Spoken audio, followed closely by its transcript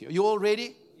Are you all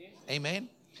ready? Yes. Amen.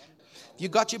 If you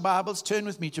got your Bibles, turn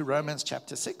with me to Romans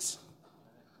chapter 6.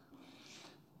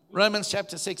 Romans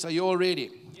chapter 6, are you all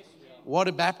ready? Yes.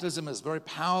 Water baptism is very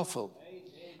powerful.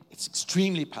 It's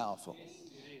extremely powerful.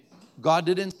 God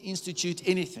didn't institute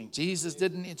anything. Jesus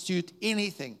didn't institute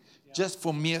anything just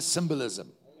for mere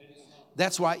symbolism.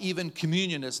 That's why even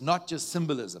communion is not just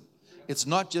symbolism. It's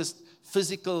not just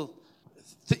physical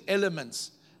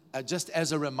elements just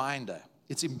as a reminder.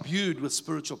 It's imbued with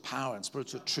spiritual power and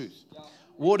spiritual truth.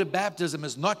 Water baptism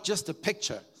is not just a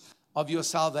picture of your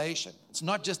salvation. It's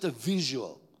not just a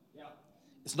visual.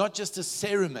 It's not just a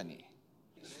ceremony.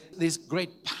 There's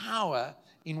great power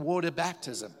in water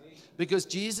baptism because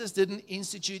Jesus didn't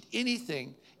institute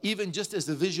anything even just as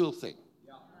a visual thing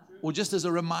or just as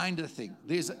a reminder thing.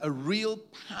 There's a real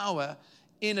power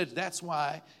in it. That's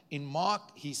why in Mark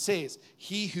he says,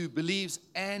 he who believes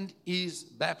and is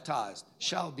baptized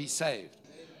shall be saved.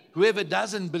 Whoever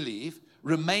doesn't believe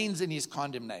remains in his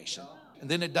condemnation. And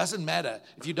then it doesn't matter.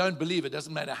 If you don't believe, it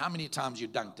doesn't matter how many times you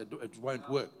dunked, it won't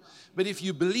work. But if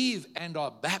you believe and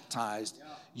are baptized,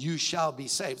 you shall be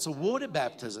saved. So water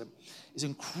baptism is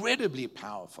incredibly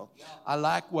powerful. I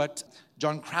like what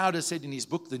John Crowder said in his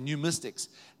book, The New Mystics.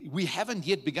 We haven't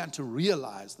yet begun to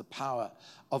realize the power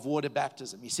of water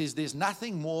baptism. He says there's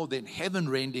nothing more than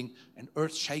heaven-rending and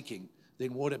earth-shaking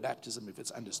than water baptism if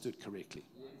it's understood correctly.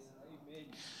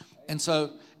 And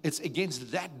so it's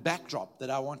against that backdrop that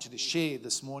I wanted to share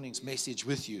this morning's message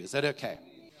with you. Is that okay?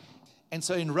 And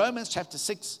so in Romans chapter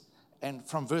 6 and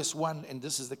from verse 1, and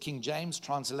this is the King James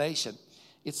translation,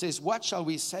 it says, what shall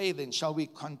we say then? Shall we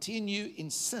continue in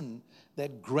sin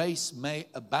that grace may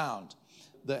abound?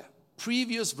 The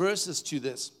previous verses to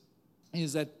this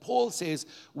is that Paul says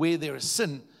where there is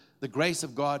sin, the grace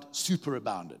of God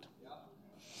superabounded.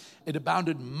 It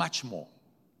abounded much more.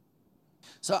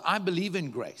 So I believe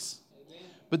in grace.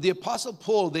 But the Apostle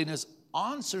Paul then is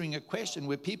answering a question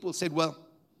where people said, well,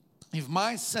 if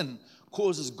my sin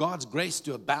causes God's grace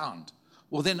to abound,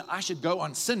 well, then I should go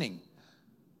on sinning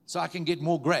so I can get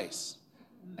more grace.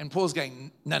 And Paul's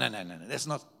going, no, that's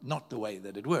not the way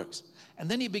that it works. And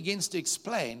then he begins to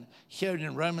explain here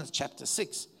in Romans chapter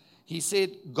 6. He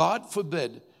said, God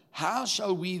forbid, how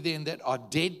shall we then that are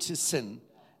dead to sin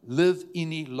live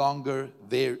any longer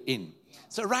therein?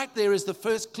 So right there is the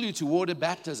first clue to water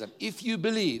baptism. If you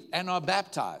believe and are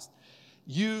baptized,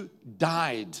 you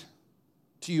died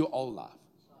to your old life.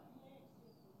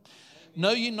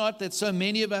 Know ye not that so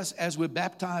many of us, as were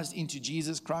baptized into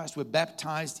Jesus Christ, were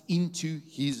baptized into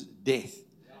his death?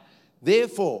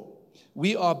 Therefore,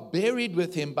 we are buried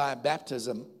with him by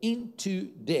baptism into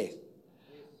death,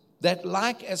 that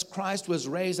like as Christ was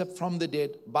raised up from the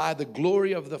dead by the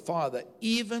glory of the Father,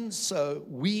 even so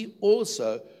we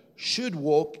also should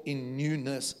walk in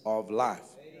newness of life.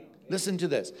 Listen to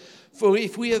this. For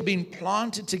if we have been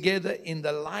planted together in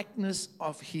the likeness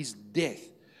of his death,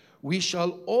 we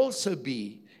shall also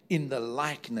be in the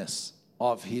likeness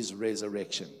of his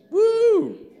resurrection.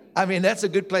 Woo! I mean, that's a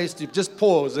good place to just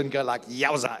pause and go like,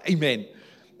 yowza, amen.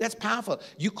 That's powerful.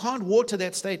 You can't water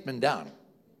that statement down.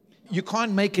 You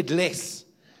can't make it less.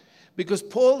 Because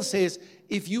Paul says,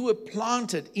 if you were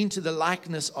planted into the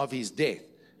likeness of his death,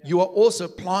 you are also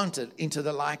planted into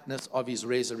the likeness of his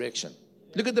resurrection.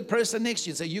 Look at the person next to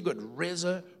you and say, you got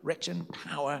resurrection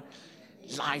power,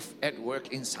 life at work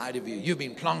inside of you. You've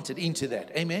been planted into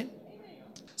that. Amen?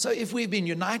 So if we've been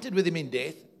united with him in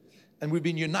death and we've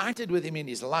been united with him in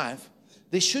his life,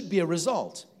 there should be a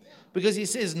result. Because he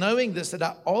says, knowing this, that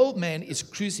our old man is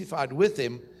crucified with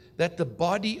him, that the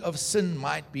body of sin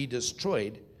might be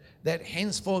destroyed, that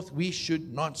henceforth we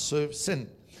should not serve sin.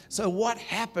 So what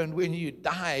happened when you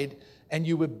died and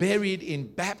you were buried in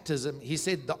baptism? He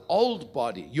said the old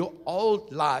body, your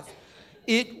old life,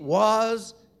 it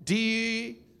was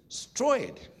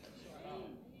destroyed.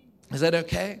 Is that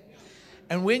okay?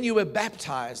 And when you were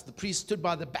baptized, the priest stood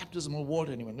by the baptismal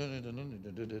water and he went,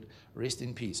 no, rest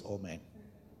in peace, old man.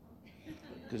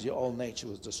 Because your old nature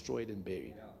was destroyed and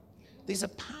buried. There's a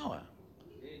power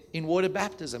in water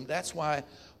baptism. That's why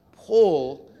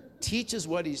Paul teaches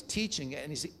what he's teaching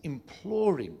and he's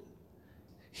imploring.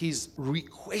 He's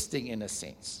requesting in a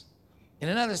sense. In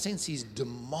another sense, he's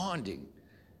demanding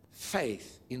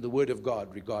faith in the word of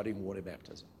God regarding water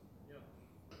baptism.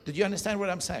 Did you understand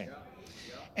what I'm saying?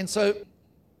 And so,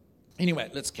 anyway,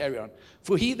 let's carry on.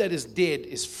 For he that is dead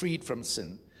is freed from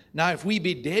sin. Now, if we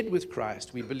be dead with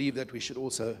Christ, we believe that we should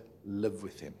also live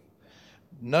with him.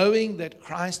 Knowing that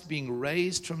Christ being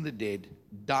raised from the dead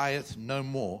dieth no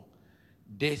more,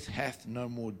 death hath no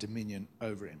more dominion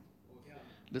over him.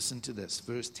 Listen to this,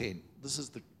 verse 10. This is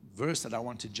the verse that I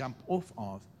want to jump off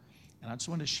of And I just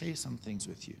want to share some things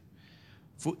with you.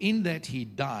 For in that he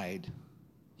died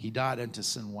unto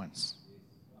sin once.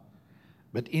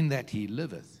 But in that he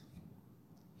liveth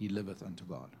unto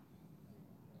God.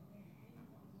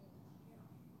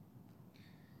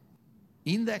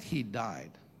 In that he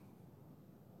died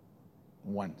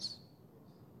once,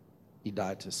 he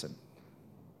died to sin.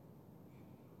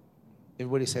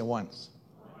 Everybody say once.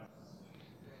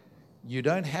 You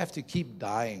don't have to keep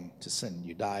dying to sin.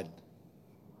 You died.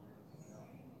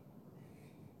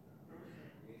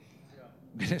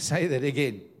 I'm going to say that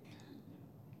again.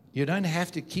 You don't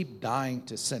have to keep dying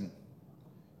to sin.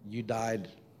 You died.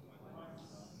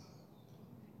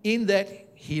 In that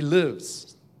he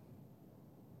lives.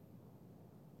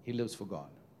 He lives for God.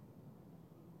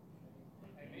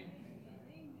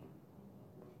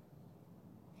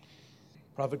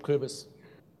 Prophet Quirbis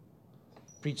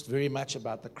preached very much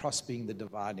about the cross being the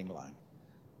dividing line.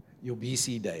 Your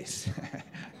BC days,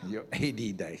 your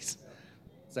AD days.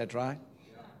 Is that right?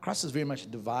 Cross is very much a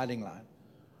dividing line.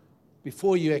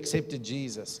 Before you accepted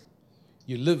Jesus,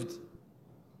 you lived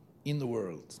in the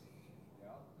world.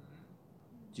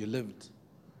 You lived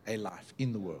a life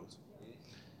in the world.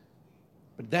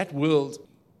 But that world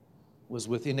was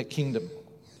within a kingdom.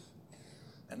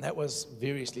 And that was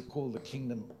variously called the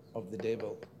kingdom of the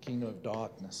devil, kingdom of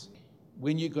darkness.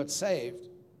 When you got saved,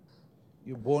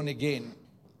 you're born again,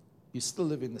 you still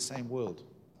live in the same world.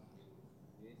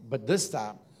 But this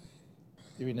time,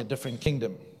 you're in a different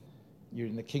kingdom. You're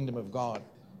in the kingdom of God,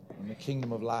 in the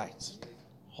kingdom of light.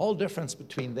 Whole difference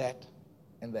between that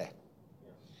and that.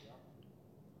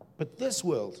 But this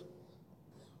world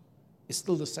is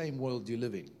still the same world you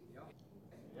live in.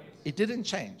 It didn't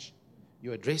change.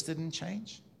 Your address didn't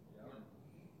change.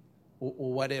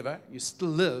 Or whatever. You still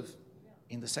live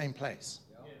in the same place.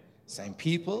 Same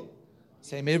people,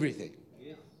 same everything.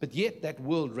 But yet that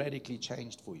world radically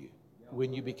changed for you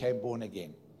when you became born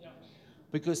again.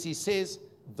 Because he says,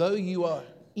 though you are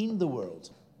in the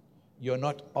world, you're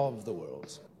not of the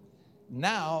world.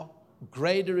 Now,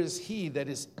 greater is he that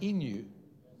is in you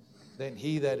than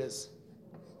he that is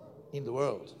in the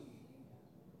world.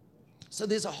 So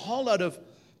there's a whole lot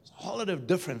of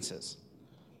differences.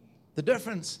 The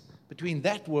difference between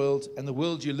that world and the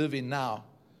world you live in now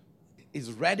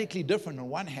is radically different on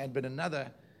one hand, but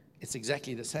another, it's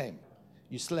exactly the same.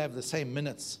 You still have the same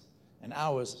minutes and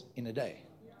hours in a day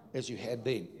as you had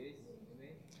then.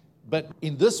 But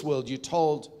in this world, you're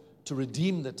told to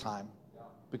redeem the time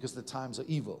because the times are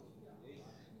evil.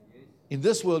 In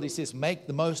this world, he says, make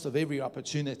the most of every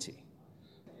opportunity.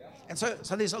 And so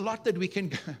there's a lot that we can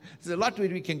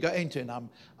go into, and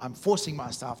I'm forcing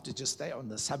myself to just stay on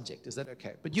the subject. Is that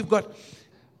okay? But you've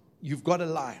got a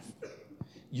life.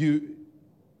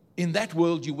 In that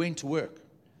world, you went to work.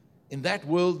 In that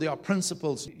world, there are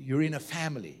principles. You're in a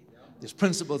family. There's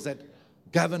principles that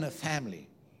govern a family.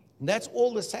 And that's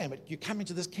all the same. You come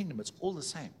into this kingdom, it's all the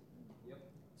same.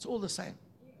 It's all the same.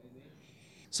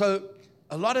 So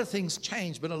a lot of things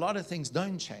change, but a lot of things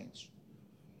don't change.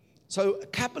 So a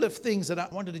couple of things that I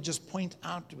wanted to just point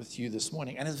out with you this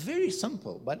morning, and it's very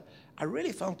simple, but I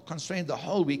really felt constrained the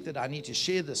whole week that I need to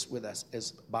share this with us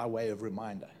as by way of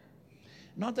reminder.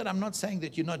 Not that I'm not saying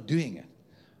that you're not doing it,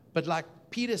 but like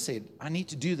Peter said, I need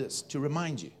to do this to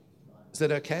remind you. Is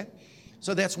that okay?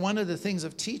 So that's one of the things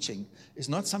of teaching, is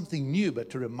not something new, but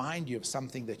to remind you of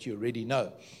something that you already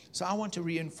know. So I want to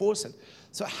reinforce it.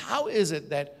 So how is it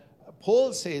that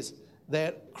Paul says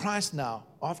that Christ now,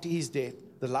 after his death,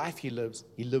 the life he lives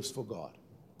for God?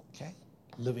 Okay?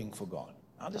 Living for God.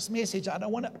 Now this message, I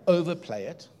don't want to overplay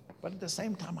it, but at the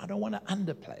same time, I don't want to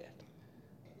underplay it.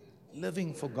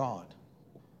 Living for God.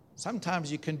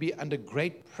 Sometimes you can be under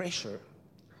great pressure.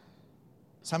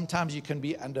 Sometimes you can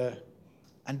be under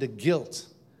guilt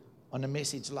on a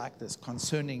message like this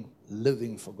concerning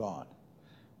living for God.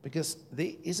 Because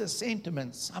there is a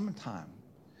sentiment sometimes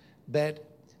that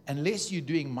unless you're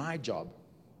doing my job,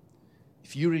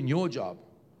 if you're in your job,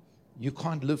 you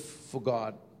can't live for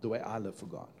God the way I live for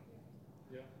God.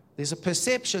 Yeah. There's a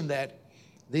perception that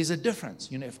there's a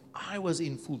difference. You know, if I was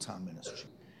in full-time ministry,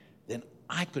 then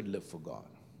I could live for God.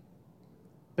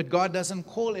 But God doesn't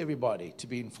call everybody to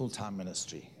be in full-time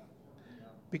ministry,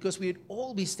 because we'd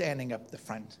all be standing up the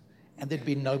front and there'd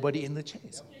be nobody in the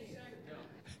chairs.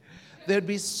 There'd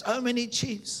be so many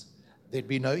chiefs, there'd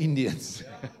be no Indians.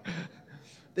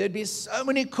 There'd be so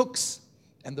many cooks,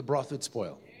 and the broth would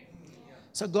spoil.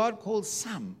 So God calls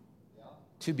some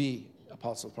to be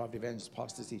apostles, prophet, evangelists,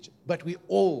 pastors, teachers. But we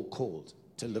all called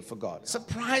to live for God.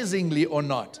 Surprisingly or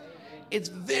not, it's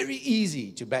very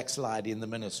easy to backslide in the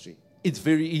ministry. It's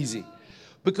very easy.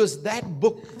 Because that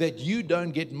book that you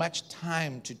don't get much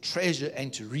time to treasure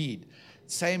and to read,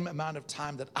 same amount of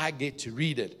time that I get to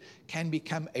read it, can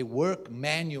become a work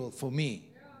manual for me.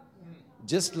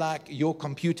 Just like your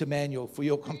computer manual for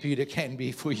your computer can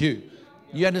be for you.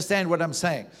 You understand what I'm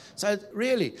saying? So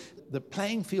really, the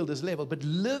playing field is level, but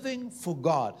living for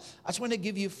God. I just want to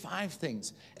give you 5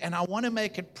 things, and I want to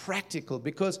make it practical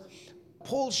because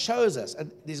Paul shows us,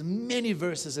 and there's many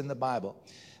verses in the Bible,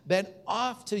 that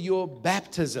after your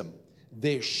baptism,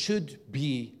 there should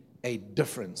be a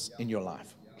difference in your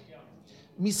life.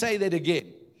 Let me say that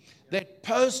again. That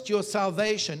post your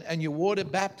salvation and your water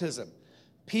baptism,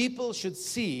 people should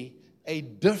see a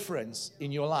difference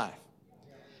in your life.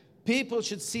 People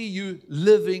should see you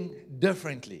living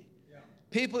differently.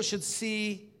 People should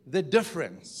see the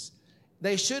difference.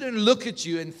 They shouldn't look at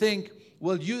you and think,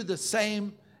 well, you're the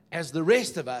same as the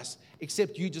rest of us,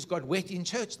 except you just got wet in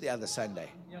church the other Sunday.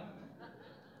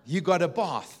 You got a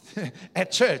bath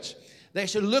at church. They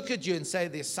should look at you and say,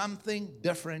 there's something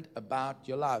different about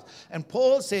your life. And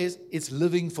Paul says it's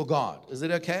living for God. Is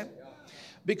it okay?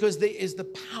 Because there is the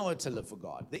power to live for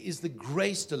God. There is the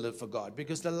grace to live for God.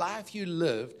 Because the life you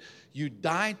lived, you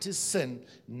died to sin.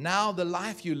 Now the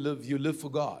life you live for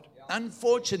God.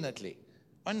 Unfortunately,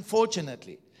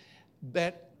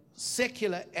 that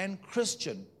secular and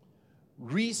Christian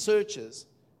researchers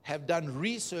have done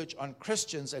research on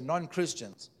Christians and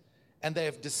non-Christians, and they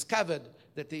have discovered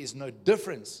that there is no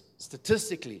difference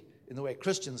statistically in the way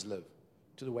Christians live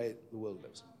to the way the world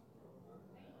lives.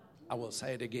 I will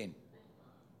say it again.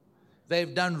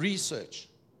 They've done research.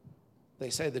 They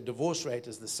say the divorce rate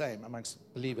is the same amongst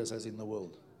believers as in the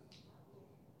world.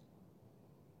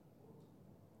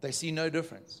 They see no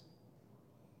difference.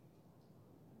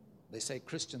 They say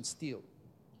Christians steal.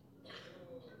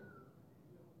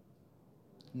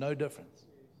 No difference.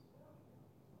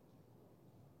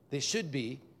 There should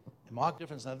be a marked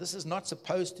difference. Now, this is not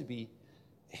supposed to be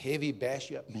a heavy bash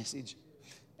you up message.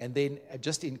 And then,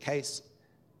 just in case,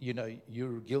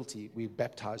 you're guilty, we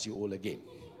baptize you all again.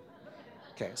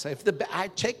 Okay, so if I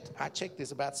checked,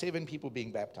 there's about 7 people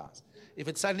being baptized. If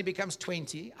it suddenly becomes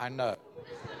 20, I know.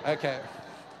 Okay.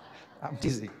 I'm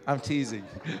teasing.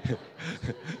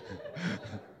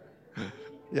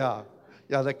 Yeah,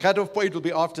 the cutoff point will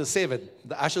be after 7.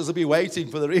 The ushers will be waiting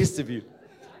for the rest of you.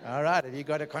 All right, have you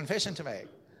got a confession to make?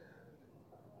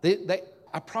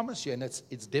 I promise you, and it's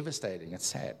devastating. It's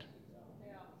sad.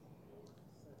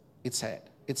 It's sad.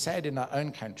 It's sad in our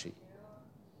own country.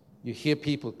 You hear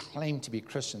people claim to be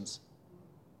Christians.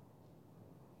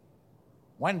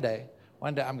 One day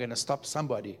I'm going to stop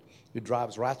somebody who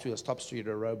drives right through a stop street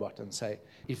or a robot and say,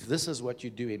 if this is what you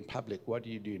do in public, what do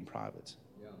you do in private?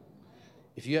 Yeah.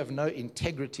 If you have no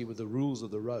integrity with the rules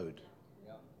of the road,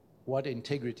 what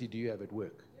integrity do you have at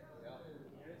work?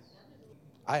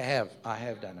 Yeah. I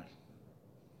have done it.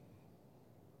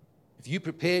 If you're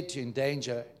prepared to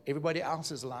endanger everybody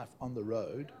else's life on the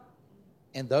road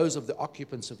and those of the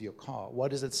occupants of your car,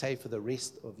 what does it say for the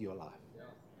rest of your life?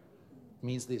 It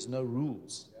means there's no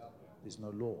rules. There's no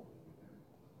law.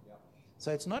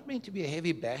 So it's not meant to be a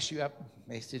heavy bash you up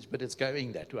message, but it's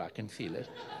going that way. I can feel it.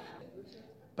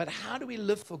 But how do we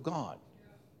live for God?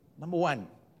 Number 1,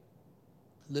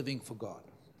 living for God.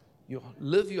 You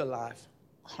live your life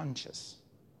conscious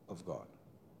of God.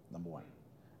 Number 1,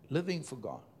 living for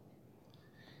God.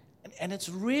 And it's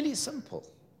really simple.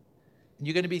 And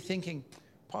you're going to be thinking,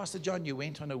 Pastor John, you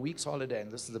went on a week's holiday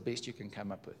and this is the best you can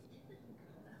come up with.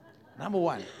 Number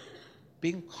 1,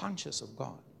 being conscious of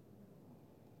God.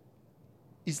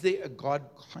 Is there a God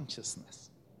consciousness?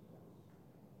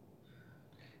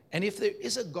 And if there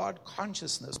is a God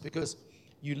consciousness, because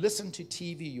you listen to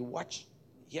TV, you watch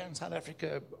here in South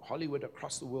Africa, Hollywood,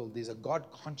 across the world, there's a God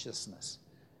consciousness.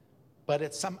 But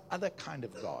it's some other kind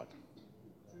of God.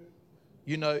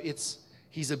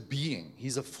 He's a being,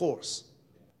 he's a force.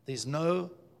 There's no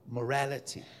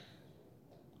morality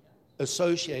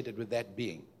associated with that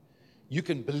being. You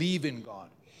can believe in God.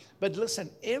 But listen,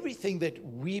 everything that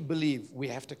we believe, we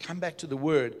have to come back to the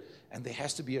Word, and there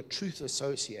has to be a truth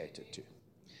associated to.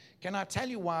 Can I tell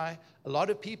you why a lot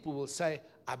of people will say,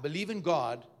 I believe in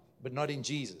God, but not in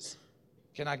Jesus?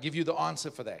 Can I give you the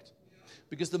answer for that?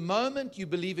 Because the moment you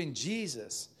believe in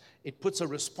Jesus, it puts a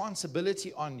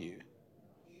responsibility on you.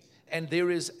 And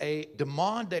there is a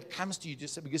demand that comes to you,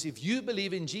 because if you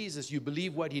believe in Jesus, you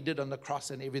believe what he did on the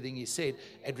cross and everything he said,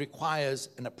 it requires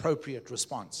an appropriate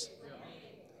response.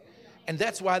 And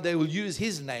that's why they will use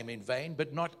his name in vain,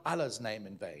 but not Allah's name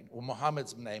in vain, or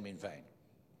Muhammad's name in vain.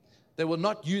 They will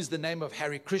not use the name of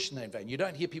Hare Krishna in vain. You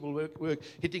don't hear people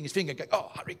hitting his finger and go,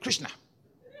 oh, Hare Krishna.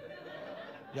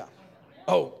 Yeah.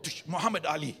 Oh, Muhammad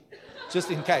Ali. Just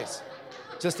in case.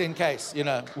 Just in case,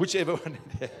 whichever one.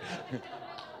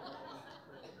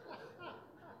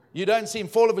 You don't see him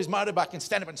fall off his motorbike and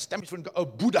stand up and stamp his foot and go, oh,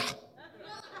 Buddha.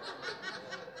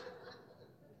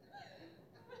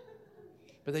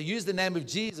 But they use the name of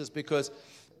Jesus because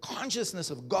consciousness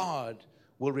of God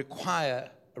will require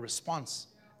a response,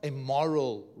 a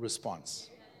moral response.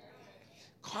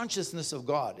 Consciousness of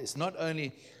God is not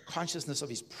only consciousness of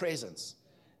his presence,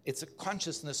 it's a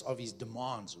consciousness of his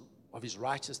demands, of his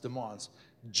righteous demands,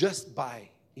 just by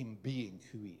him being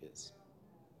who he is.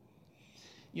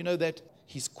 You know that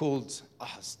he's called,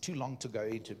 it's too long to go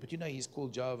into it, but he's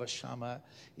called Jehovah Shammah.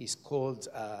 He's called,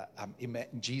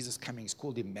 Jesus coming, he's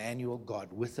called Emmanuel, God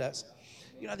with us.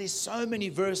 There's so many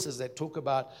verses that talk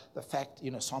about the fact,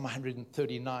 Psalm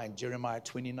 139, Jeremiah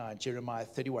 29, Jeremiah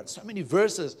 31, so many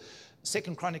verses. 2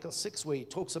 Chronicles 6, where he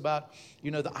talks about,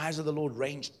 the eyes of the Lord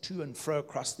range to and fro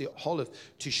across the whole earth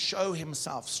to show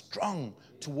himself strong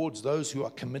towards those who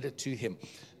are committed to him.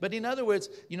 But in other words,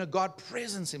 God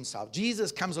presents himself.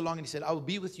 Jesus comes along and he said, I will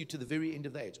be with you to the very end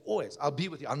of the age. Always, I'll be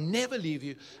with you. I'll never leave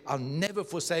you. I'll never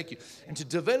forsake you. And to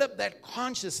develop that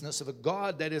consciousness of a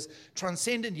God that is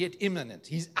transcendent yet immanent.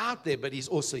 He's out there, but he's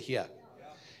also here.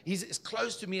 He's as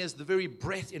close to me as the very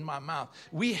breath in my mouth.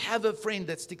 We have a friend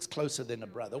that sticks closer than a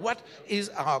brother. What is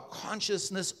our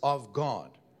consciousness of God?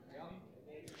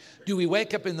 Do we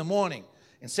wake up in the morning,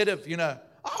 instead of,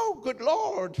 oh, good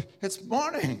Lord, it's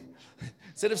morning.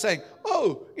 Instead of saying,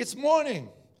 oh, it's morning.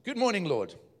 Good morning,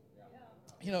 Lord.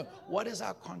 What is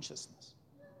our consciousness?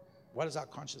 What is our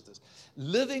consciousness?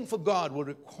 Living for God will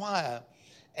require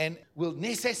and will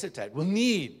necessitate, will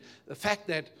need the fact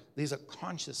that there's a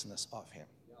consciousness of him.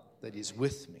 That is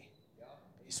with me.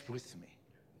 He's with me.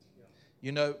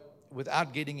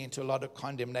 Without getting into a lot of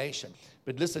condemnation.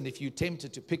 But listen, if you're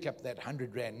tempted to pick up that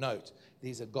 100 Rand note,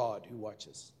 there's a God who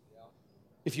watches.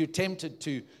 If you're tempted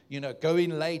to, go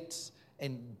in late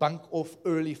and bunk off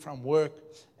early from work,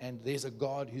 and there's a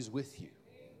God who's with you.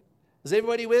 Is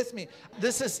everybody with me?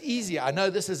 This is easy. I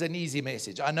know this is an easy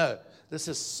message. I know. This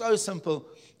is so simple.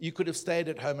 You could have stayed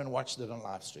at home and watched it on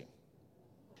live stream.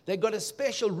 They got a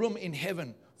special room in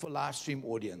heaven for live stream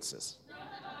audiences.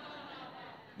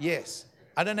 Yes.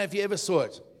 I don't know if you ever saw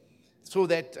it. Saw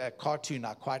that cartoon.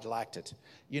 I quite liked it.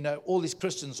 All these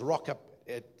Christians rock up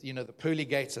at, the pearly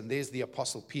gates, and there's the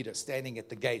Apostle Peter standing at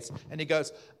the gates. And he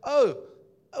goes, oh,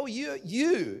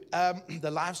 you.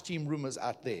 The live stream room is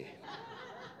out there.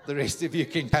 The rest of you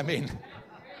can come in.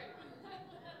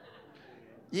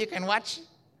 You can watch.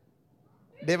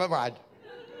 Never mind.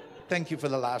 Thank you for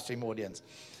the live stream audience.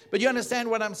 But you understand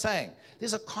what I'm saying?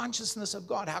 There's a consciousness of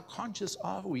God. How conscious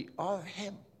are we of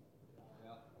him?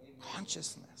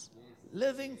 Consciousness.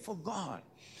 Living for God.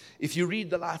 If you read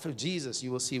the life of Jesus,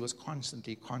 you will see he was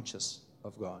constantly conscious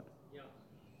of God.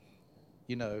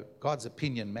 God's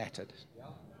opinion mattered.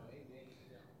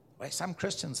 Where some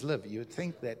Christians live, you would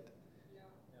think that,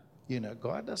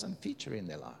 God doesn't feature in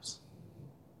their lives.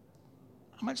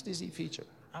 How much does he feature?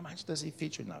 How much does he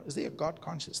feature now? Is there a God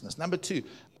consciousness? Number 2,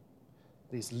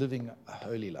 there's living a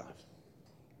holy life.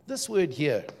 This word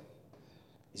here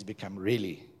has become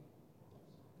really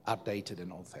outdated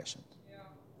and old-fashioned.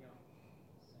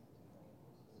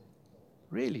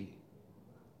 Really,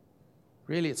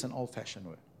 it's an old-fashioned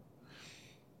word.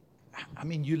 I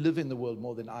mean, you live in the world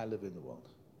more than I live in the world.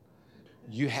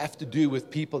 You have to do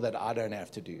with people that I don't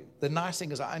have to do. The nice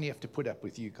thing is I only have to put up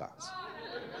with you guys.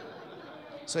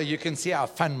 So you can see how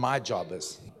fun my job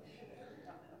is.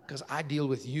 Because I deal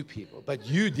with you people, but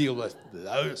you deal with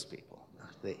those people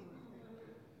out there.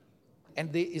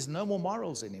 And there is no more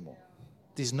morals anymore.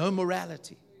 There's no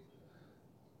morality.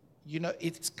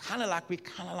 It's kind of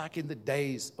like in the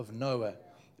days of Noah,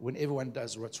 when everyone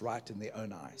does what's right in their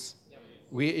own eyes.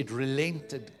 Where it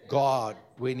relented God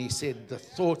when he said the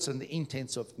thoughts and the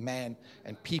intents of man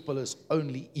and people is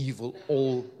only evil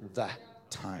all the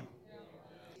time.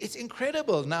 It's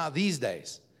incredible now these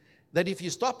days that if you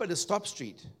stop at a stop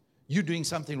street, you're doing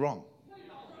something wrong.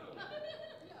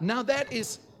 Now that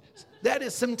is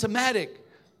symptomatic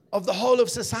of the whole of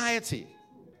society.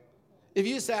 If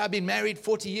you say, I've been married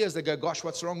 40 years, they go, gosh,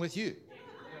 what's wrong with you?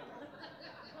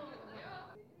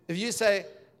 If you say,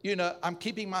 I'm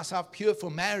keeping myself pure for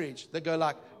marriage, they go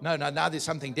like, no, now there's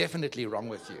something definitely wrong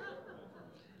with you.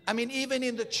 I mean, even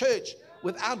in the church,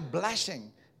 without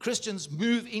blushing, Christians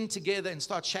move in together and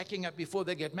start shacking up before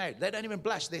they get married. They don't even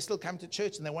blush. They still come to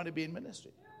church and they want to be in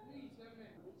ministry.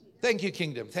 Thank you,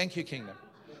 kingdom. Thank you, kingdom.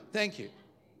 Thank you.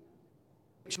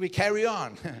 Should we carry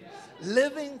on?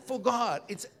 Living for God.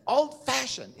 It's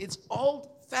old-fashioned. It's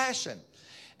old-fashioned.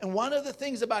 And one of the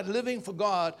things about living for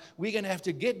God, we're going to have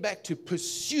to get back to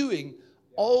pursuing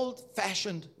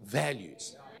Old-fashioned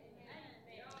values.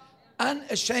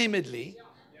 Unashamedly,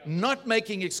 not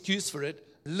making excuse for it,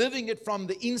 living it from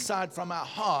the inside, from our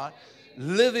heart,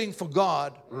 living for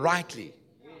God rightly.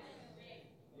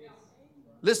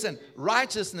 Listen,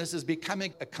 righteousness is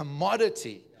becoming a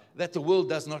commodity that the world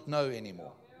does not know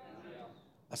anymore.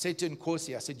 I said to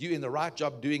Nkosi, I said, you're in the right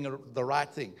job doing the right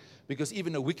thing, because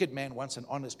even a wicked man wants an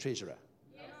honest treasurer.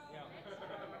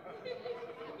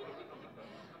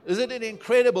 Isn't it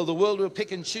incredible? The world will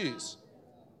pick and choose.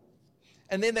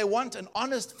 And then they want an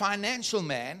honest financial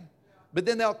man, but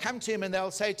then they'll come to him and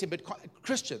they'll say to him, but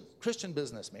Christian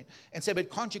businessman, and say, but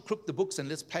can't you crook the books and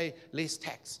let's pay less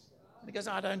tax? And he goes,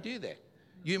 I don't do that.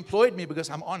 You employed me because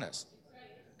I'm honest.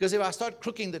 Because if I start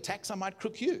crooking the tax, I might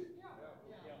crook you.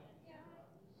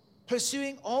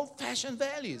 Pursuing old-fashioned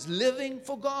values, living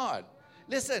for God.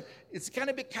 Listen, it's going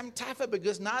to become tougher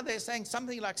because now they're saying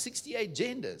something like 68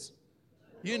 genders.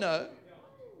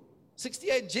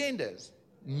 68 genders.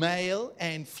 Male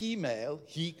and female,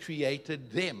 he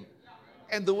created them.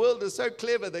 And the world is so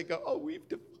clever, they go, oh, we've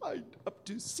defined up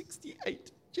to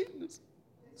 68 genders.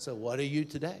 So what are you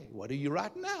today? What are you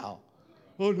right now?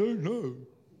 I don't know.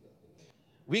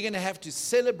 We're going to have to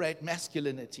celebrate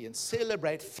masculinity and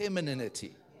celebrate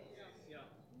femininity.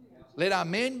 Let our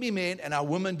men be men and our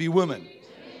women be women.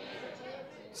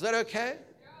 Is that okay?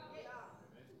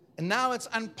 And now it's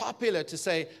unpopular to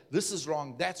say, this is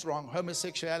wrong, that's wrong,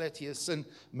 homosexuality is sin,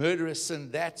 murder is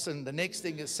sin, that's sin, the next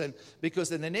thing is sin. Because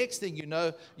then the next thing you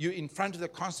know, you're in front of the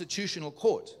constitutional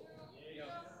court.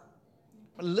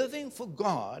 Living for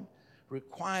God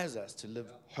requires us to live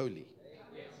holy.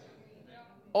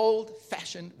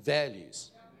 Old-fashioned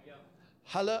values.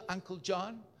 Hello, Uncle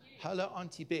John. Hello,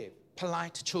 Auntie Bev.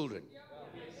 Polite children.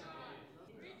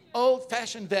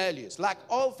 Old-fashioned values, like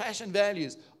old-fashioned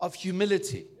values of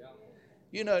humility.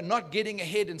 Not getting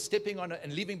ahead and stepping on it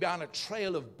and leaving behind a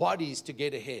trail of bodies to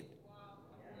get ahead.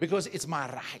 Because it's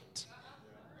my right.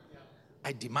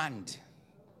 I demand.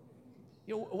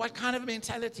 What kind of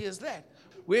mentality is that?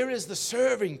 Where is the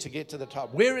serving to get to the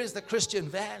top? Where is the Christian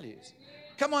values?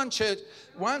 Come on, church.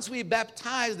 Once we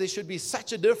baptize, there should be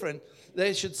such a difference.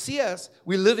 They should see us,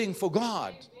 we're living for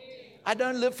God. I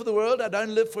don't live for the world. I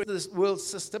don't live for this world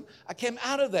system. I came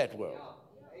out of that world.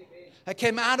 I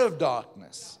came out of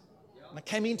darkness. And I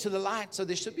came into the light, so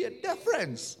there should be a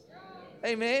difference.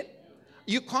 Amen.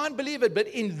 You can't believe it, but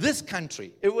in this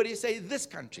country, everybody say this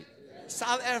country,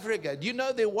 South Africa,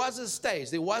 there was a stage,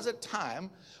 there was a time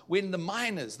when the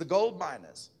miners, the gold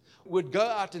miners, would go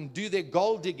out and do their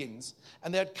gold diggings,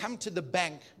 and they'd come to the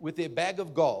bank with their bag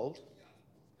of gold,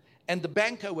 and the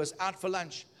banker was out for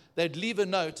lunch. They'd leave a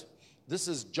note, this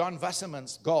is John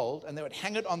Wasserman's gold, and they would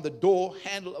hang it on the door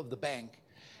handle of the bank.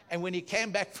 And when he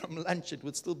came back from lunch, it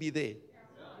would still be there.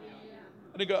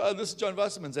 And he'd go, oh, this is John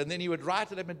Wasserman's. And then he would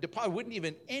write it up and depart. It wouldn't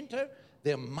even enter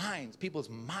their minds, people's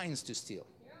minds to steal.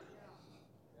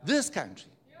 This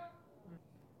country.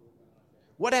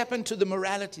 What happened to the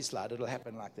morality slide? It'll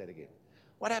happen like that again.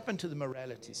 What happened to the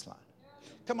morality slide?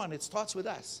 Come on, it starts with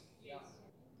us.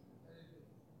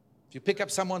 If you pick up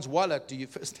someone's wallet, do you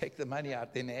first take the money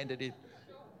out, then hand it in?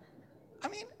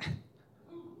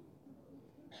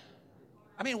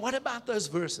 I mean, what about those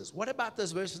verses? What about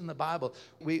those verses in the Bible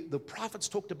where the prophets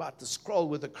talked about the scroll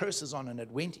with the curses on, and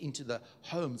it went into the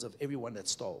homes of everyone that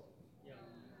stole?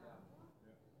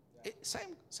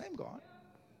 Same God.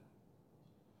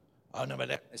 Oh, no,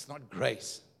 but it's not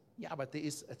grace. Yeah, but there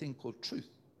is a thing called truth.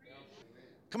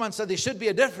 Come on, so there should be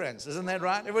a difference. Isn't that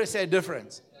right? Everybody say a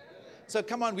difference. So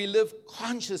come on, we live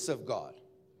conscious of God.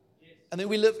 And then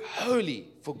we live holy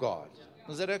for God.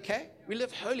 Is that okay? We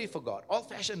live holy for God.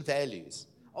 Old-fashioned values.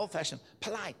 Old-fashioned.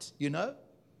 Polite,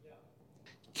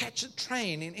 Catch a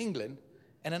train in England,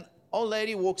 and an old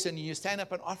lady walks in, and you stand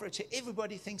up and offer a chair.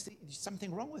 Everybody thinks there's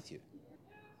something wrong with you.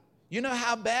 You know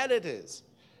how bad it is.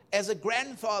 As a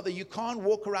grandfather, you can't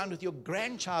walk around with your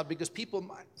grandchild because people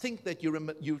might think that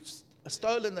you've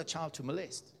stolen the child to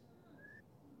molest.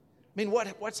 I mean,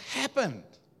 what's happened?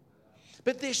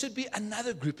 But there should be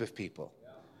another group of people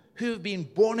who have been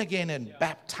born again and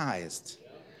baptized,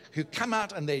 who come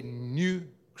out and they're new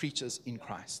creatures in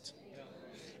Christ.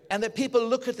 And that people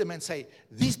look at them and say,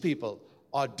 these people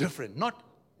are different. Not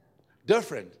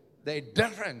different, they're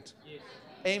different.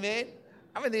 Amen?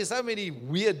 I mean, there's so many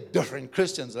weird, different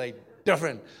Christians. They're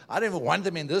different. I don't even want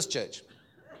them in this church.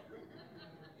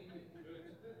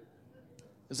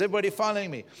 Is everybody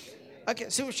following me? Okay,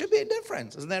 so it should be a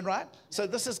difference, isn't that right? So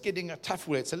this is getting a tough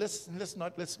word. So let's.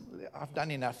 I've done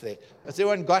enough there. Has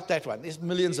everyone got that one? There's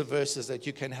millions of verses that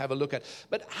you can have a look at.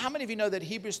 But how many of you know that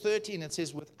Hebrews 13, it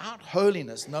says, without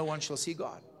holiness, no one shall see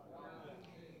God?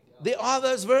 There are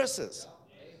those verses.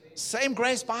 Same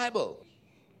Grace Bible.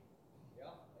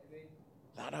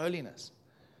 Without holiness.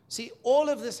 See, all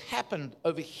of this happened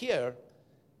over here.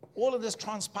 All of this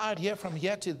transpired here from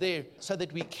here to there so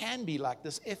that we can be like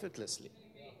this effortlessly.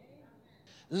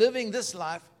 Living this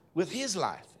life with His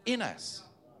life in us.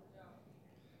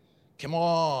 Come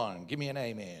on, give me an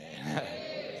amen.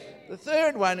 The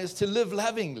third one is to live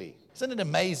lovingly. Isn't it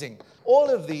amazing? All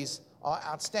of these are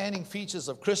outstanding features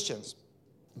of Christians.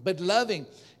 But loving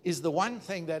is the one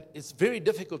thing that is very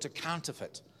difficult to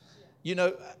counterfeit. You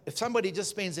know, if somebody just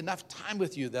spends enough time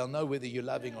with you, they'll know whether you're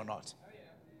loving or not.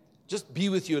 Just be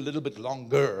with you a little bit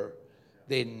longer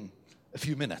than a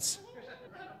few minutes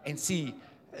and see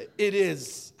it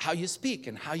is how you speak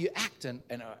and how you act and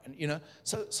you know.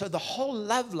 So the whole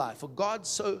love life, for God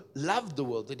so loved the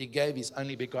world that He gave His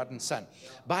only begotten Son.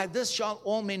 By this shall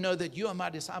all men know that you are my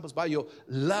disciples, by your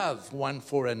love one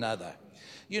for another.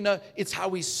 You know, it's how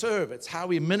we serve. It's how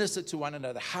we minister to one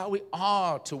another, how we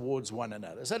are towards one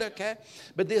another. Is that okay?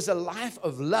 But there's a life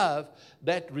of love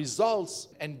that results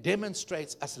and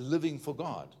demonstrates us living for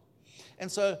God. And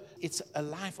so it's a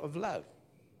life of love.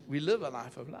 We live a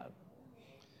life of love.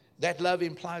 That love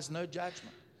implies no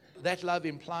judgment. That love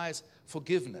implies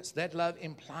forgiveness. That love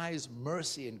implies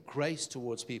mercy and grace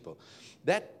towards people.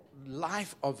 That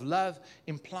life of love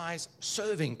implies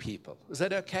serving people. Is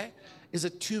that okay? Is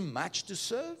it too much to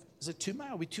serve? Is it too much?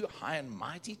 Are we too high and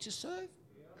mighty to serve?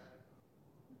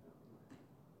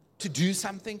 To do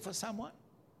something for someone?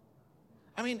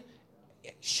 I mean,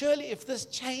 surely if this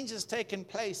change has taken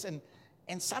place and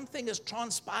something has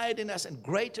transpired in us, and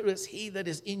greater is He that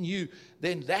is in you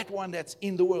than that one that's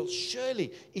in the world,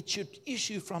 surely it should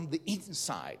issue from the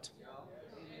inside.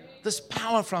 This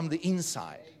power from the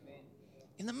inside.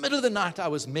 In the middle of the night, I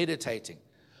was meditating.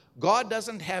 God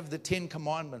doesn't have the 10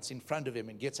 commandments in front of Him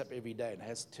and gets up every day and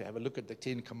has to have a look at the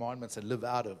 10 commandments and live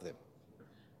out of them.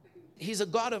 He's a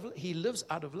God of, He lives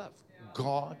out of love.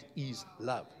 God is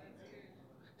love.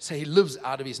 So He lives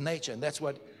out of His nature, and that's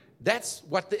what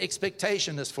the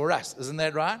expectation is for us. Isn't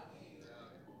that right?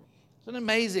 Isn't it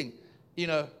amazing? You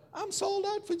know, I'm sold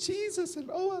out for Jesus,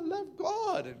 and I love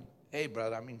God. And hey,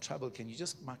 brother, I'm in trouble.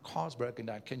 My car's broken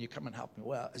down. Can you come and help me?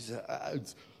 Well,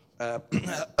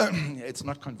 it's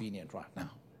not convenient right now.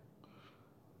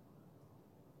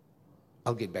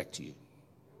 I'll get back to you.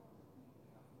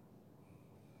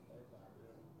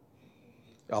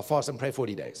 I'll fast and pray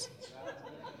 40 days.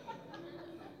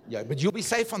 Yeah, but you'll be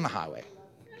safe on the highway.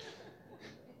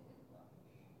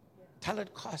 Tell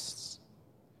it costs.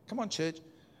 Come on, church.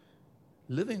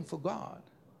 Living for God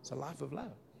is a life of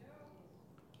love.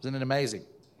 Isn't it amazing?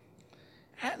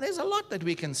 And there's a lot that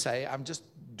we can say. I'm just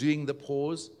doing the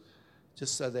pause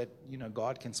just so that, you know,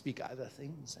 God can speak other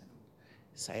things and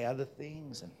say other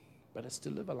things. But it's to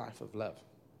live a life of love.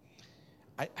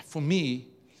 For me,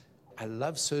 I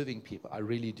love serving people. I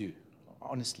really do,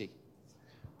 honestly.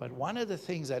 But one of the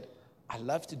things that I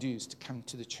love to do is to come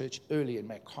to the church early and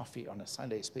make coffee on a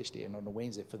Sunday especially, and on a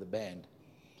Wednesday for the band.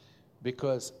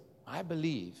 Because I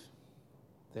believe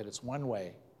that it's one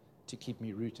way to keep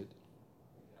me rooted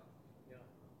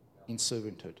in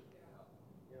servanthood.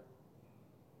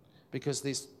 Because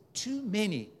there's too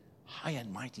many high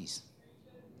and mighties.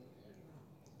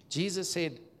 Jesus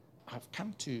said, I've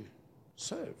come to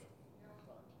serve,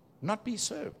 not be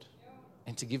served,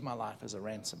 and to give my life as a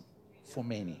ransom for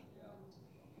many.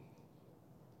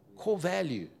 Core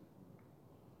value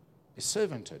is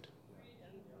servanthood.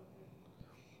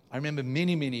 I remember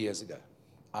many, many years ago,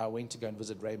 I went to go and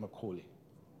visit Ray McCauley.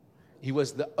 He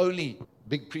was the only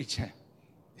big preacher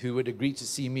who would agree to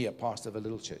see me, a pastor of a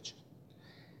little church.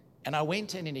 And I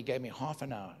went in and he gave me half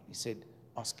an hour. He said,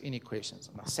 ask any questions.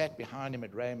 And I sat behind him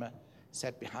at Rhema,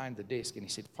 sat behind the desk, and he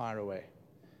said, fire away.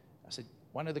 I said,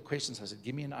 one of the questions, I said,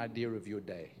 give me an idea of your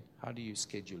day. How do you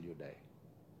schedule your day?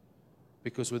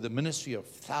 Because with the ministry of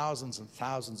thousands and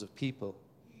thousands of people,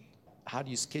 how do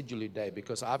you schedule your day?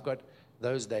 Because I've got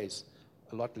those days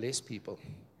a lot less people,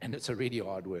 and it's already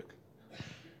hard work.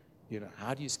 You know,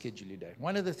 how do you schedule your day?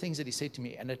 One of the things that he said to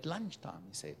me, and at lunchtime,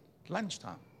 he said,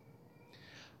 lunchtime,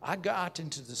 I go out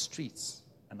into the streets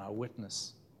and I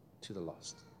witness to the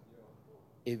lost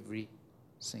every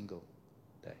single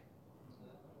day.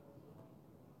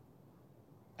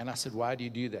 And I said, why do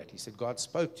you do that? He said, God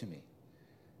spoke to me.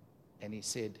 And he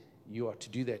said, you are to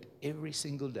do that every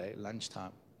single day,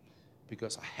 lunchtime,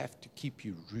 because I have to keep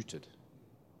you rooted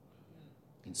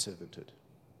in servanthood.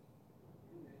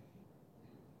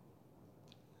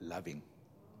 Loving.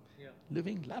 Yeah.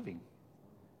 Living, loving.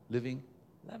 Living,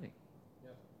 loving.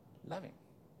 Yeah. Loving.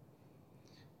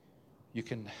 You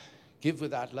can give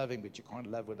without loving, but you can't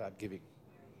love without giving.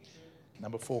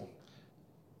 Number 4.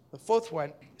 The fourth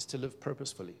one is to live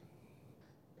purposefully.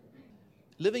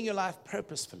 Living your life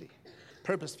purposefully.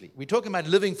 Purposefully. We're talking about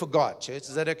living for God, church.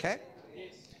 Is that okay? Yes.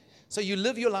 So you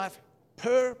live your life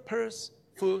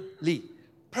purposefully.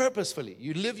 Purposefully.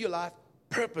 You live your life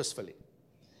purposefully.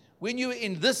 When you were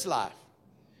in this life,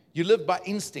 you lived by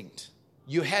instinct.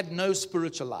 You had no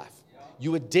spiritual life.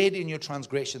 You were dead in your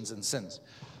transgressions and sins.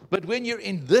 But when you're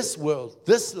in this world,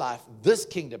 this life, this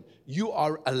kingdom, you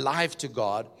are alive to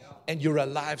God and you're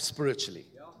alive spiritually.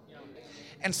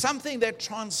 And something that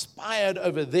transpired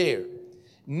over there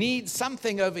needs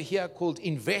something over here called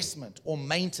investment or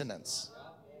maintenance.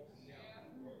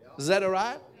 Is that all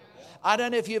right? I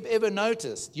don't know if you've ever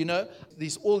noticed,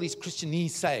 all these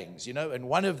Christianese sayings, and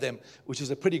one of them, which is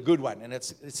a pretty good one, and it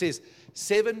says,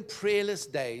 7 prayerless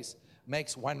days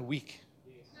makes 1 week,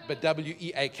 but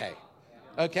W-E-A-K.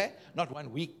 Okay? Not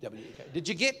 1 week, W-E-A-K. Did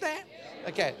you get that?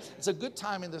 Okay. It's a good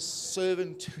time in the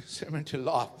sermon to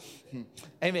laugh.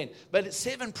 Amen. But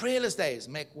 7 prayerless days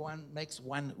makes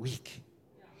 1 week.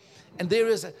 And there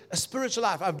is a spiritual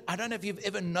life. I don't know if you've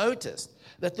ever noticed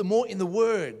that the more in the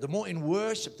Word, the more in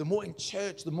worship, the more in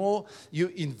church, the more you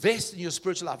invest in your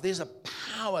spiritual life, there's a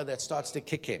power that starts to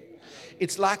kick in.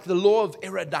 It's like the law of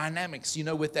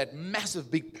aerodynamics, with that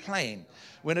massive big plane.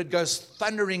 When it goes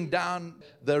thundering down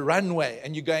the runway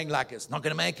and you're going like, it's not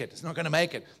going to make it, it's not going to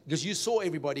make it. Because you saw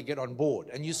everybody get on board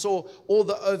and you saw all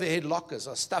the overhead lockers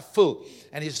are stuffed full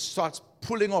and it starts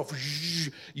pulling off.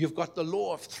 You've got the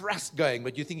law of thrust going,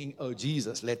 but you're thinking, oh,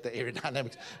 Jesus, let the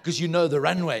aerodynamics, because the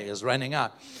runway is running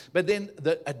out. But then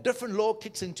a different law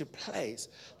kicks into place,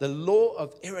 the law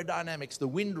of aerodynamics, the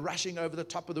wind rushing over the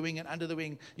top of the wing and under the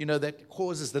wing, that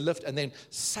causes the lift. And then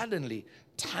suddenly,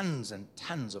 tons and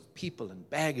tons of people and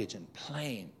baggage and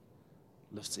plane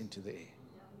lifts into the air.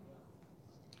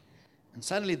 And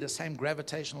suddenly the same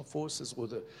gravitational forces or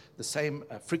the same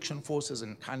friction forces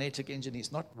and kinetic engine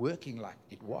is not working like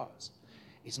it was.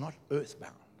 It's not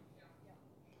earthbound.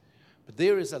 But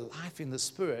there is a life in the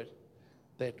Spirit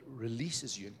that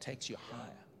releases you and takes you higher.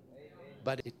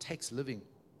 But it takes living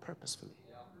purposefully.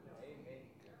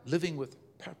 Living with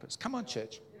purpose. Come on,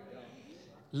 church.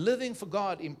 Living for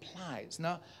God implies,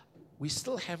 now, we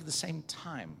still have the same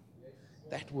time,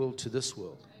 that world to this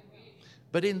world.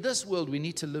 But in this world, we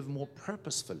need to live more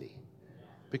purposefully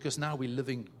because now we're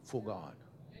living for God.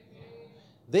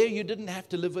 There, you didn't have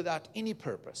to live without any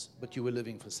purpose, but you were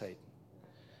living for Satan.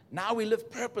 Now we live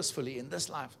purposefully in this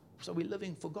life, so we're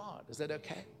living for God. Is that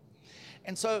okay?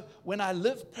 And so when I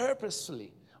live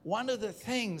purposefully, one of the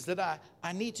things that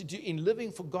I need to do in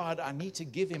living for God, I need to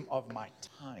give Him of my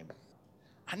time.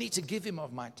 I need to give Him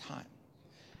of my time.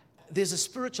 There's a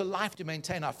spiritual life to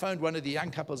maintain. I phoned one of the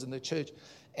young couples in the church,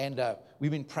 and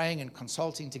we've been praying and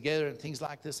consulting together and things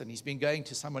like this, and he's been going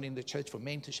to someone in the church for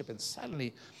mentorship, and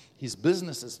suddenly his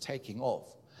business is taking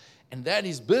off. And that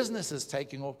his business is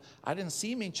taking off, I didn't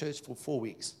see him in church for 4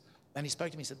 weeks. And he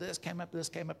spoke to me, he said, this came up, this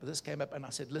came up, this came up. And I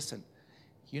said, listen,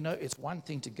 it's one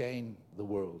thing to gain the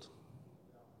world,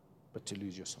 but to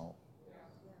lose your soul.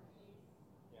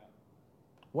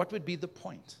 What would be the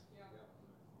point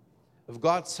of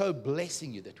God so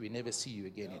blessing you that we never see you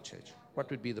again in church? What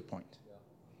would be the point?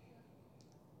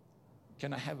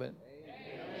 Can I have it?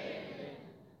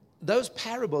 Those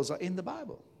parables are in the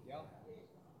Bible.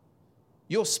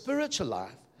 Your spiritual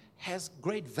life has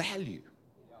great value.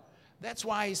 That's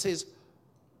why he says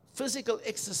physical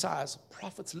exercise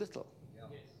profits little.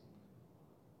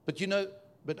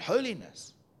 But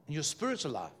holiness in your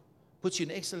spiritual life puts you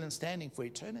in excellent standing for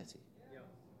eternity.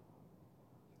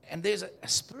 And there's a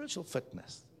spiritual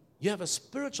fitness. You have a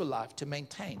spiritual life to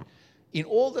maintain in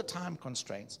all the time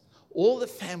constraints, all the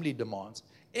family demands,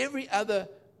 every other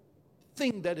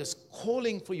thing that is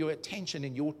calling for your attention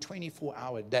in your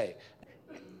 24-hour day.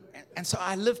 And so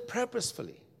I live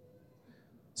purposefully.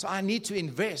 So I need to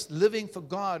invest. Living for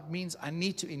God means I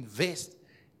need to invest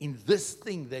in this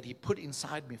thing that He put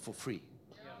inside me for free.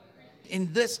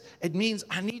 In this, it means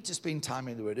I need to spend time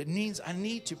in the Word. It means I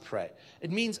need to pray. It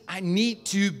means I need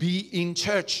to be in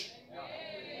church.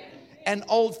 An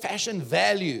old-fashioned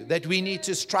value that we need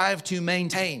to strive to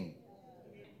maintain.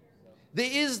 There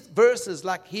is verses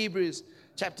like Hebrews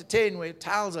chapter 10 where it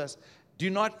tells us, do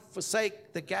not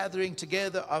forsake the gathering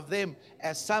together of them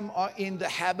as some are in the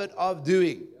habit of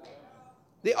doing.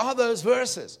 There are those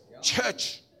verses.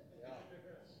 Church.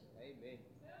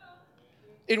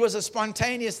 It was a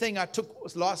spontaneous thing. I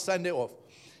took last Sunday off.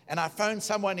 And I phoned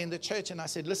someone in the church and I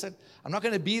said, listen, I'm not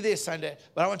going to be there Sunday,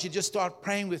 but I want you to just start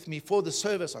praying with me for the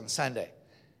service on Sunday.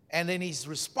 And then his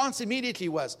response immediately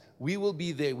was, we will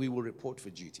be there. We will report for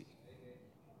duty.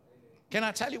 Can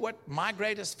I tell you what my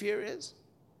greatest fear is?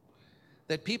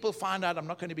 that people find out I'm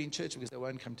not going to be in church because they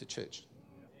won't come to church.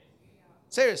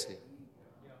 Seriously.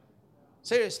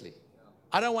 Seriously.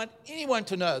 I don't want anyone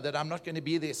to know that I'm not going to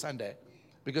be there Sunday,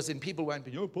 because then people won't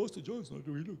be, Pastor John's not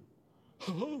doing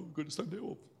it. Got a Sunday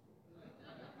off.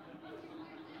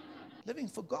 Living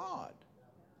for God.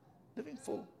 Living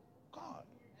for God.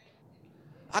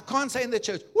 I can't say in the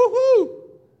church, woohoo!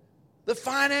 The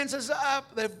finances are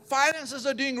up. The finances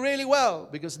are doing really well.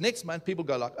 Because next month people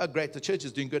go like, oh great, the church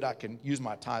is doing good. I can use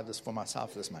my tithes for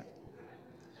myself this month.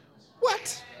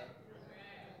 What?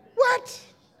 What?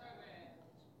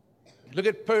 Look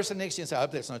at the person next to you and say, I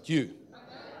hope that's not you.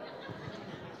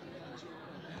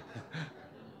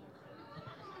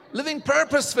 Living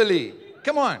purposefully.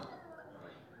 Come on.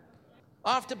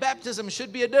 After baptism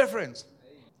should be a difference.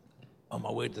 Oh my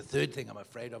word, the third thing I'm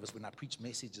afraid of is when I preach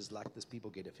messages like this, people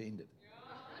get offended.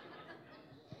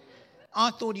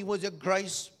 I thought he was a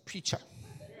grace preacher.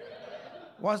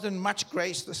 Wasn't much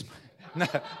grace this morning. No,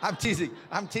 I'm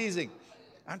teasing.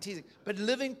 But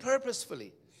living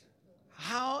purposefully.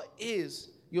 How is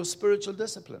your spiritual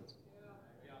discipline?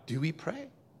 Do we pray?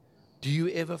 Do you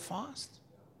ever fast?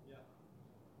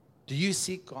 Do you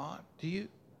seek God?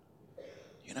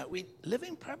 We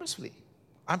living purposefully.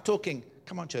 I'm talking,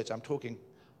 come on church, I'm talking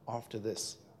after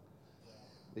this.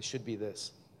 There should be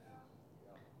this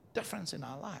difference in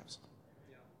our lives.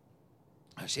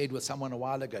 I shared with someone a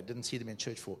while ago, didn't see them in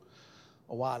church for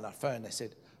a while on our phone. They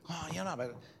said,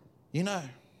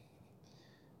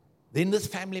 then this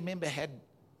family member had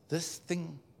this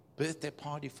birthday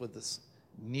party for this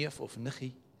neef of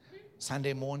Nichi,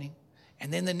 Sunday morning.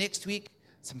 And then the next week,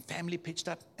 some family pitched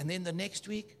up. And then the next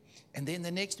week,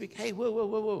 hey,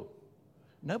 whoa.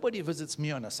 Nobody visits me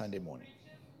on a Sunday morning.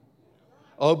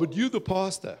 Oh, but you the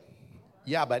pastor.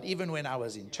 Yeah, but even when I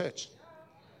was in church,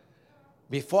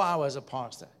 before I was a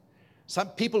pastor, some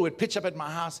people would pitch up at my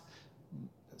house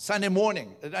Sunday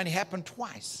morning. It only happened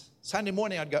twice. Sunday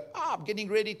morning, I'd go, I'm getting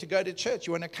ready to go to church.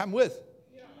 You want to come with?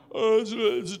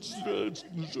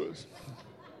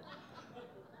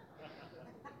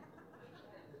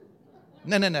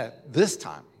 No. This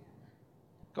time.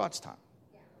 God's time.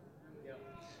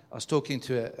 I was talking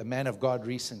to a man of God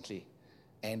recently,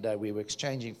 and we were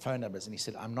exchanging phone numbers, and he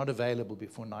said, I'm not available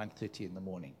before 9:30 in the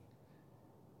morning.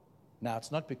 Now,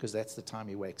 it's not because that's the time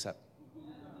he wakes up.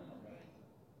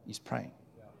 He's praying.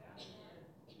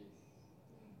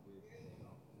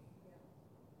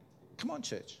 Come on,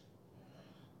 church.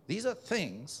 These are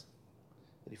things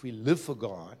that if we live for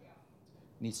God,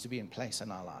 needs to be in place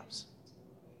in our lives.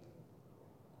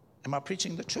 Am I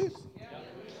preaching the truth?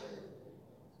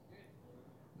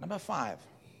 Number 5.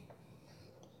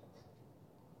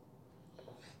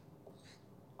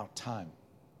 Our time,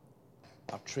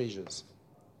 our treasures,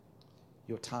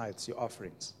 your tithes, your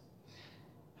offerings.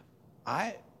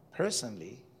 I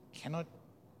personally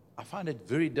I find it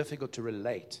very difficult to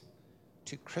relate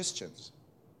to Christians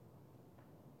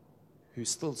who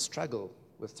still struggle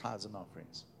with tithes and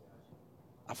offerings.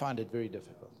 I find it very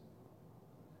difficult.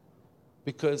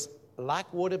 Because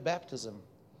like water baptism,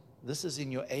 this is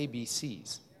in your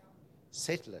ABCs.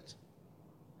 Settle it.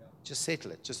 Just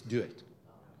settle it. Just do it.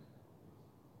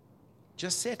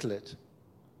 Just settle it.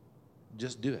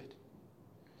 Just do it.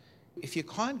 If you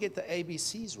can't get the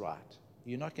ABCs right,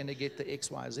 you're not going to get the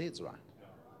XYZs right.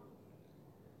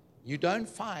 You don't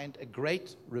find a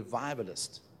great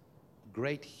revivalist,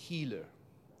 great healer,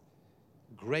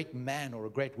 great man or a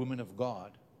great woman of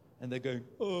God, and they're going,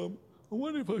 I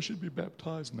wonder if I should be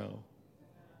baptized now.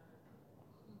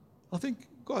 I think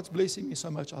God's blessing me so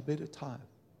much, I better tithe.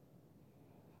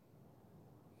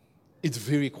 It's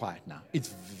very quiet now. It's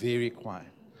very quiet.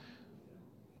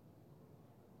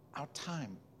 Our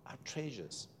time, our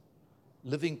treasures,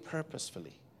 living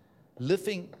purposefully,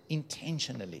 living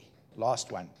intentionally.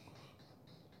 Last one.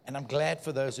 And I'm glad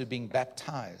for those who are being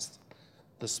baptized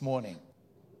this morning,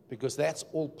 because that's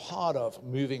all part of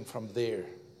moving from there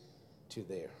to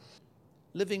there.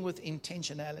 Living with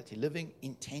intentionality, living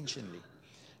intentionally.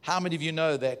 How many of you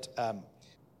know that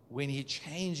when He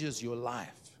changes your life,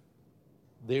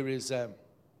 it's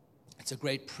a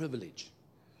great privilege.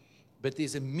 But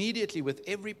there's immediately, with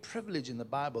every privilege in the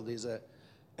Bible, there's a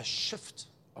shift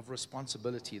of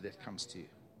responsibility that comes to you.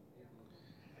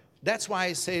 That's why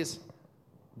it says,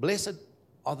 blessed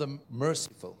are the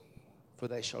merciful, for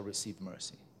they shall receive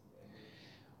mercy.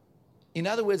 In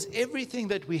other words, everything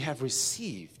that we have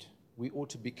received, we ought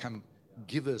to become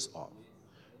givers of.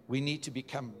 We need to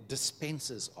become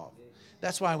dispensers of.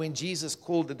 That's why when Jesus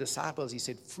called the disciples, He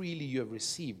said, freely you have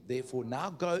received. Therefore, now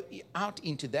go out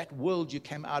into that world you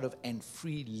came out of and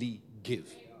freely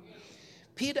give.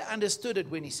 Peter understood it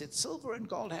when he said, silver and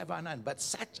gold have I none, but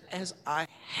such as I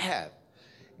have,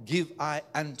 give I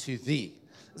unto thee.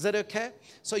 Is that okay?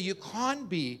 So you can't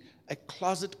be a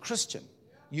closet Christian.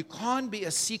 You can't be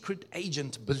a secret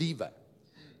agent believer.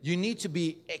 You need to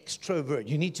be extrovert.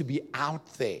 You need to be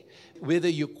out there. Whether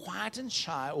you're quiet and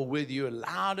shy or whether you're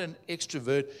loud and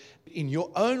extrovert, in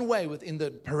your own way, within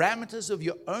the parameters of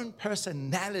your own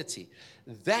personality,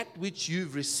 that which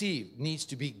you've received needs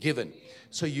to be given.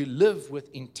 So you live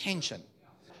with intention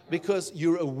because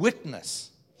you're a witness.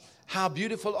 How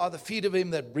beautiful are the feet of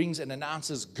him that brings and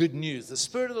announces good news. The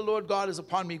Spirit of the Lord God is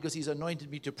upon me because he's anointed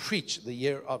me to preach the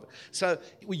year of. So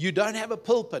you don't have a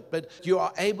pulpit, but you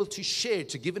are able to share,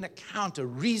 to give an account, a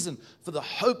reason for the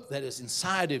hope that is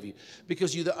inside of you.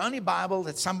 Because you're the only Bible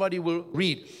that somebody will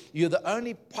read. You're the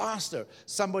only pastor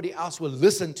somebody else will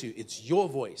listen to. It's your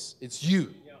voice. It's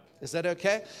you. Is that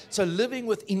okay? So living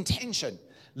with intention,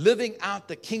 living out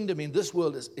the kingdom in this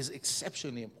world is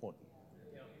exceptionally important.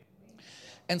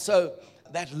 And so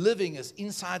that living is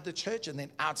inside the church and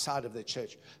then outside of the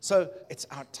church. So it's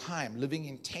our time, living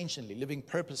intentionally, living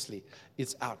purposely.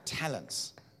 It's our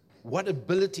talents. What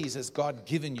abilities has God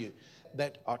given you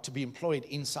that are to be employed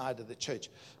inside of the church?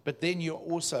 But then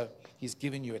he's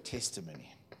given you a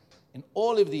testimony. And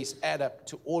all of these add up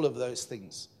to all of those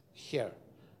things here,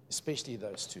 especially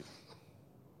those two.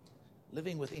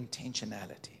 Living with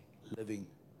intentionality, living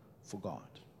for God.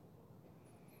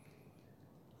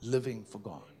 Living for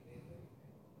God.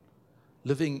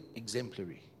 Living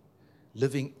exemplary.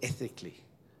 Living ethically.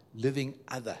 Living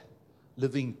other.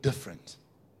 Living different.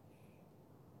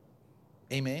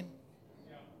 Amen?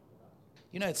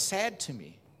 You know, it's sad to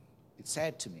me. It's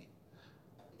sad to me.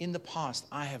 In the past,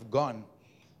 I have gone,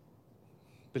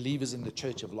 believers in the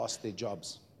church have lost their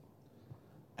jobs.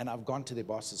 And I've gone to their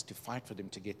bosses to fight for them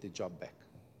to get their job back.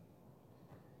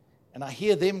 And I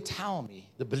hear them tell me,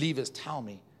 the believers tell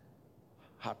me,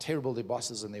 how terrible their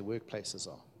bosses and their workplaces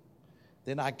are.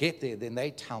 Then I get there, then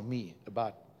they tell me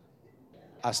about,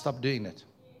 I stopped doing it.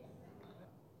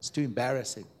 It's too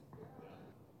embarrassing.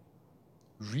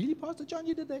 Really, Pastor John,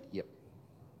 you did that? Yep.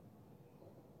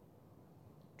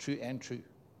 True and true.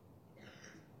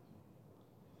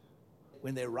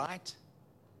 When they write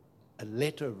a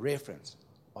letter of reference,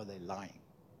 are they lying?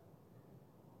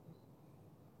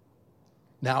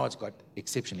 Now it's got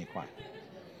exceptionally quiet.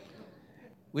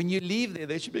 When you leave there,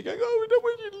 they should be going, oh, we don't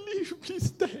want you to leave. Please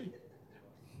stay.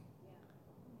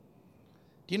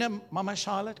 Do you know Mama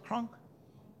Charlotte Kronk?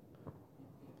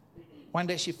 One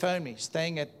day she phoned me,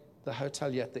 staying at the hotel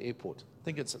here at the airport. I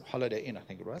think it's a Holiday Inn, I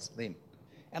think it was then.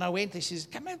 And I went there, she says,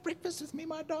 come have breakfast with me,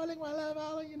 my darling, my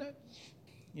love,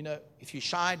 You know, if you're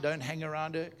shy, don't hang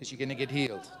around her because you're going to get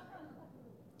healed.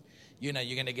 You know,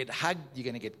 you're going to get hugged, you're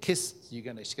going to get kissed, she's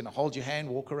going to hold your hand,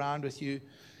 walk around with you.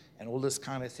 And all this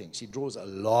kind of thing. She draws a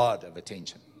lot of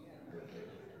attention.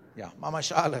 Yeah, Mama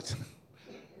Charlotte.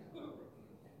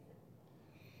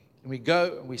 And we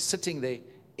go, and we're sitting there.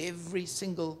 Every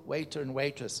single waiter and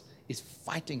waitress is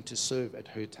fighting to serve at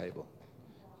her table.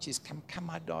 She's, come,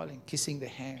 my darling, kissing their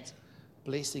hands,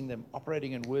 blessing them,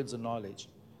 operating in words of knowledge.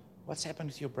 What's happened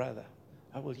with your brother?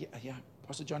 Oh, well, yeah.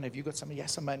 Pastor John, have you got some? Yeah,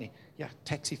 some money. Yeah,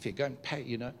 taxi fare, go and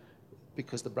pay,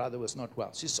 because the brother was not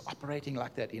well. She's operating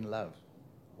like that in love.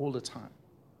 All the time.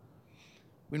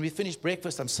 When we finish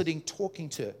breakfast, I'm sitting talking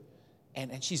to her,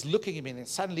 and she's looking at me, and then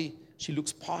suddenly she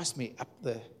looks past me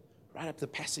right up the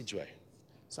passageway.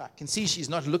 So I can see she's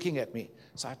not looking at me.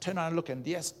 So I turn around and look, and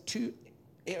there's two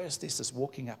air hostesses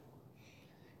walking up.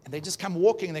 And they just come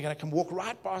walking, and they're going to come walk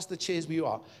right past the chairs we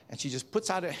are. And she just puts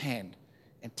out her hand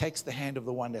and takes the hand of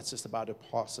the one that's just about to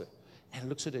pass her. And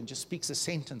looks at her and just speaks a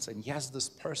sentence. And yes, this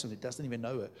person who doesn't even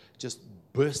know her just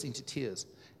bursts into tears.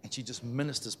 And she just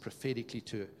ministers prophetically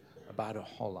to her about her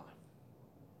whole life.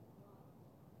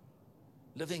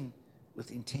 Living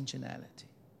with intentionality.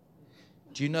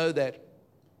 Do you know that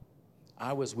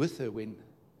I was with her when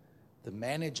the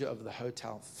manager of the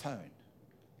hotel phoned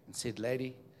and said,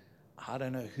 lady, I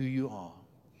don't know who you are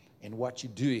and what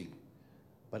you're doing,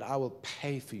 but I will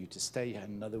pay for you to stay here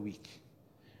another week.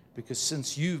 Because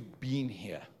since you've been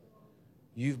here,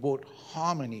 you've brought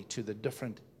harmony to the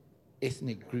different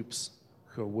ethnic groups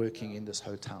who are working in this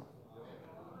hotel,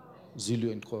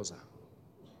 Zulu and Xhosa.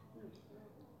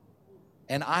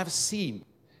 And I've seen,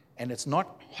 and it's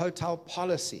not hotel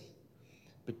policy,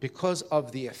 but because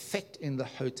of the effect in the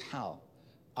hotel,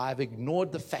 I've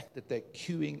ignored the fact that they're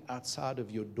queuing outside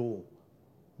of your door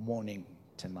morning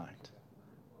to night.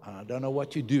 And I don't know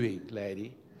what you're doing,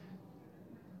 lady,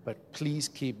 but please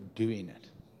keep doing it.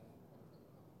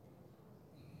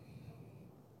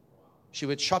 She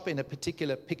would shop in a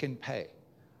particular Pick n Pay.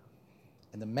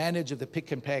 And the manager of the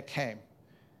Pick and Pack came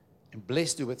and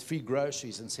blessed her with free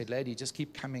groceries and said, lady, just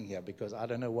keep coming here because I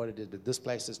don't know what it is, but this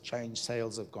place has changed.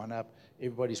 Sales have gone up.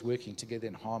 Everybody's working together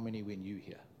in harmony when you're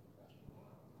here.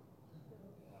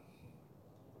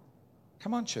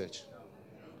 Come on, church.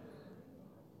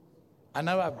 I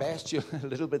know I bashed you a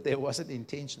little bit there. It wasn't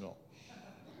intentional.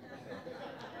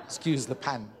 Excuse the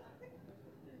pun.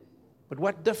 But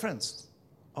what difference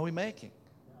are we making?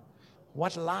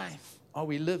 What life are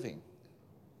we living?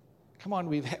 Come on,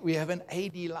 we have an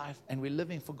AD life and we're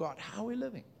living for God. How are we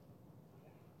living?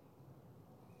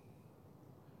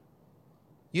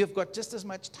 You've got just as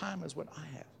much time as what I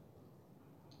have.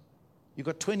 You've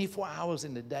got 24 hours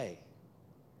in the day,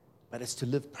 but it's to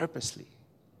live purposely.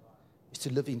 It's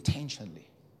to live intentionally.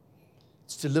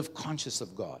 It's to live conscious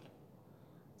of God.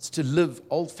 It's to live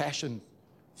old-fashioned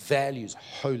values,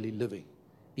 holy living.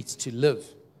 It's to live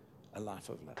a life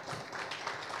of love.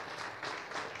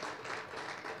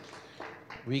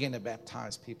 We're going to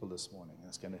baptize people this morning.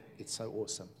 It's so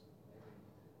awesome.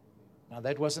 Now,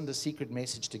 that wasn't the secret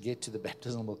message to get to the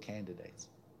baptismal candidates.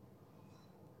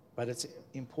 But it's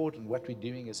important. What we're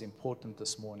doing is important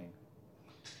this morning.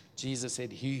 Jesus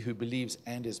said, he who believes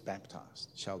and is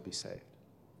baptized shall be saved.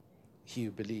 He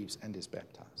who believes and is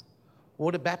baptized.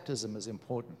 Water baptism is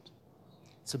important.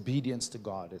 It's obedience to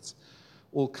God. It's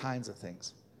all kinds of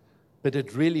things. But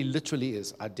it really literally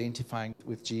is identifying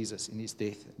with Jesus in his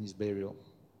death and his burial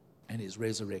and his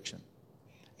resurrection.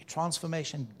 A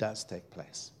transformation does take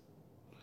place.